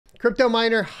Crypto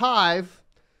miner Hive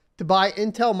to buy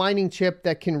Intel mining chip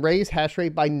that can raise hash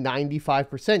rate by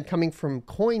 95%, coming from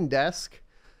CoinDesk.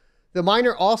 The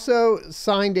miner also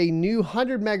signed a new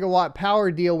 100 megawatt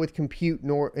power deal with Compute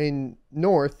North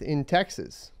in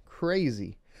Texas.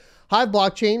 Crazy. Hive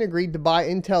blockchain agreed to buy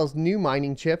Intel's new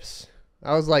mining chips.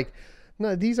 I was like,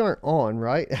 no, these aren't on,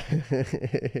 right?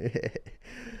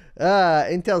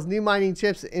 Intel's new mining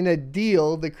chips in a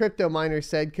deal, the crypto miner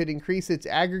said, could increase its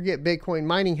aggregate Bitcoin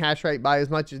mining hash rate by as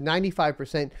much as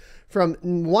 95% from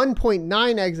 1.9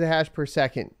 exahash per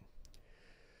second.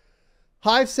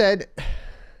 Hive said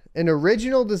an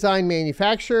original design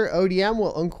manufacturer, ODM,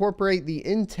 will incorporate the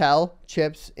Intel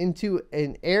chips into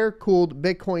an air-cooled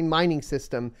Bitcoin mining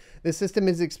system. The system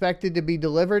is expected to be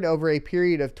delivered over a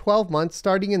period of 12 months,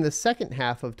 starting in the second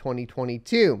half of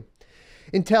 2022.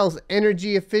 Intel's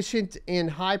energy-efficient and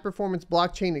high-performance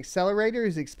blockchain accelerator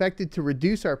is expected to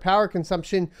reduce our power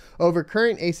consumption over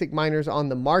current ASIC miners on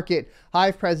the market,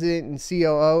 Hive president and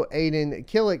COO Aidan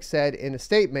Killick said in a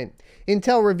statement.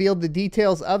 Intel revealed the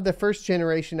details of the first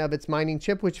generation of its mining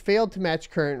chip, which failed to match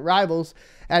current rivals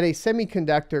at a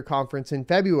semiconductor conference in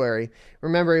February.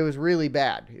 Remember, it was really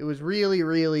bad. It was really,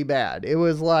 really bad. It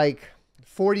was like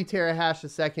 40 terahash a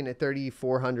second at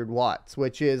 3,400 watts,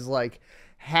 which is like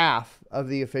half of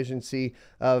the efficiency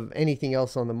of anything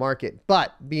else on the market.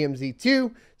 But BMZ2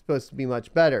 is supposed to be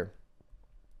much better.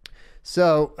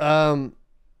 So,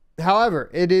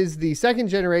 however, it is the second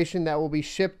generation that will be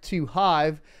shipped to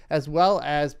Hive, as well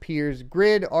as peers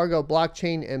Grid, Argo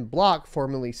Blockchain, and Block,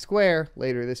 formerly Square,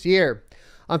 later this year.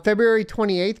 On February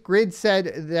 28th, Grid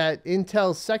said that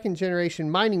Intel's second generation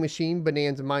mining machine,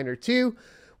 Bonanza Miner 2,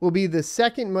 will be the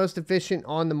second most efficient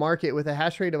on the market with a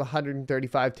hash rate of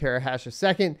 135 terahash a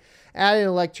second at an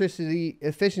electricity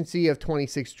efficiency of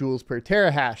 26 joules per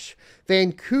terahash.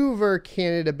 Vancouver,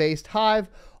 Canada-based Hive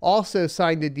also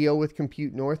signed a deal with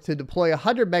Compute North to deploy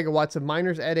 100 megawatts of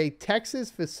miners at a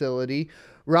Texas facility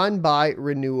run by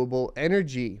Renewable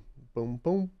Energy. Boom,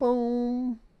 boom,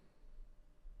 boom.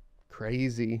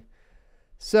 Crazy.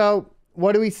 So,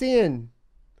 what are we seeing?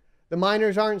 The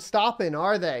miners aren't stopping,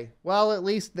 are they? Well, at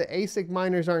least the ASIC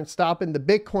miners aren't stopping. The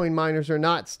Bitcoin miners are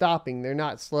not stopping. They're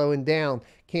not slowing down.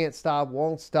 Can't stop,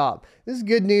 won't stop. This is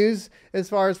good news as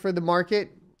far as for the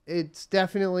market. It's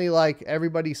definitely like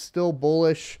everybody's still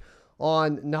bullish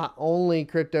on not only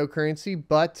cryptocurrency,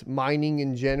 but mining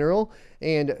in general.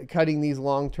 And cutting these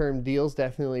long-term deals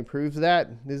definitely proves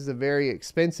that. This is a very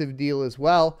expensive deal as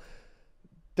well.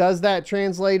 Does that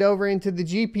translate over into the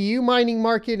GPU mining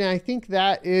market? And I think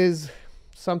that is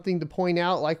something to point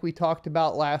out. Like we talked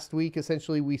about last week,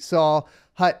 essentially we saw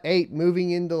Hut 8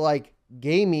 moving into like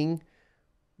gaming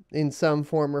in some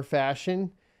form or fashion,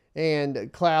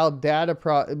 and cloud data,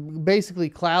 basically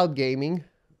cloud gaming,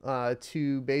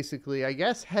 to basically, I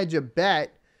guess, hedge a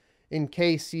bet in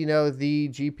case, you know, the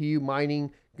GPU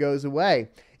mining goes away.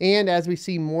 And as we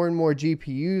see more and more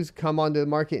GPUs come onto the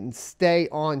market and stay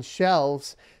on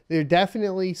shelves, there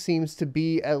definitely seems to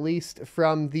be, at least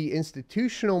from the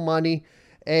institutional money,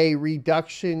 a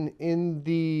reduction in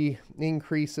the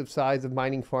increase of size of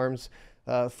mining farms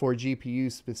for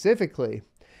GPUs specifically.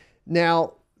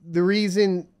 Now, the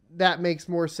reason that makes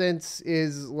more sense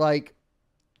is, like,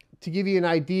 to give you an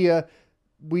idea,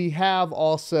 we have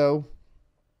also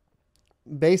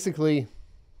basically,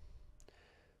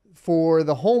 for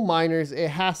the home miners, it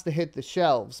has to hit the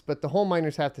shelves, but the home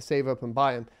miners have to save up and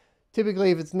buy them.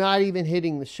 Typically, if it's not even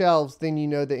hitting the shelves, then you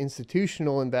know the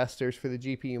institutional investors for the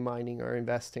GPU mining are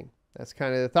investing. That's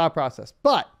kind of the thought process.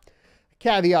 But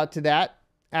caveat to that,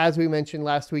 as we mentioned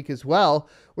last week as well,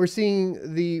 we're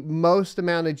seeing the most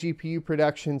amount of GPU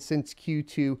production since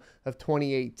Q2 of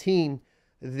 2018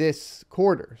 this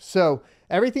quarter. So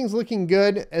everything's looking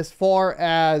good as far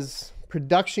as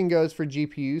production goes for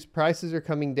GPUs. Prices are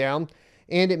coming down,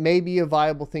 and it may be a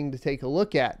viable thing to take a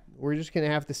look at. We're just going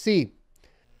to have to see.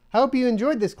 I hope you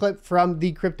enjoyed this clip from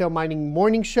the Crypto Mining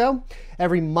Morning Show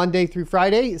every Monday through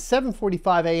Friday,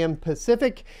 7:45 a.m.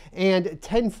 Pacific and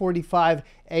 10:45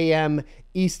 a.m.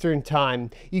 Eastern Time.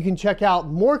 You can check out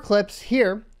more clips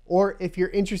here, or if you're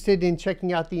interested in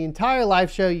checking out the entire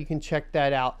live show, you can check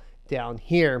that out down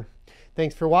here.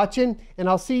 Thanks for watching, and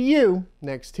I'll see you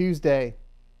next Tuesday.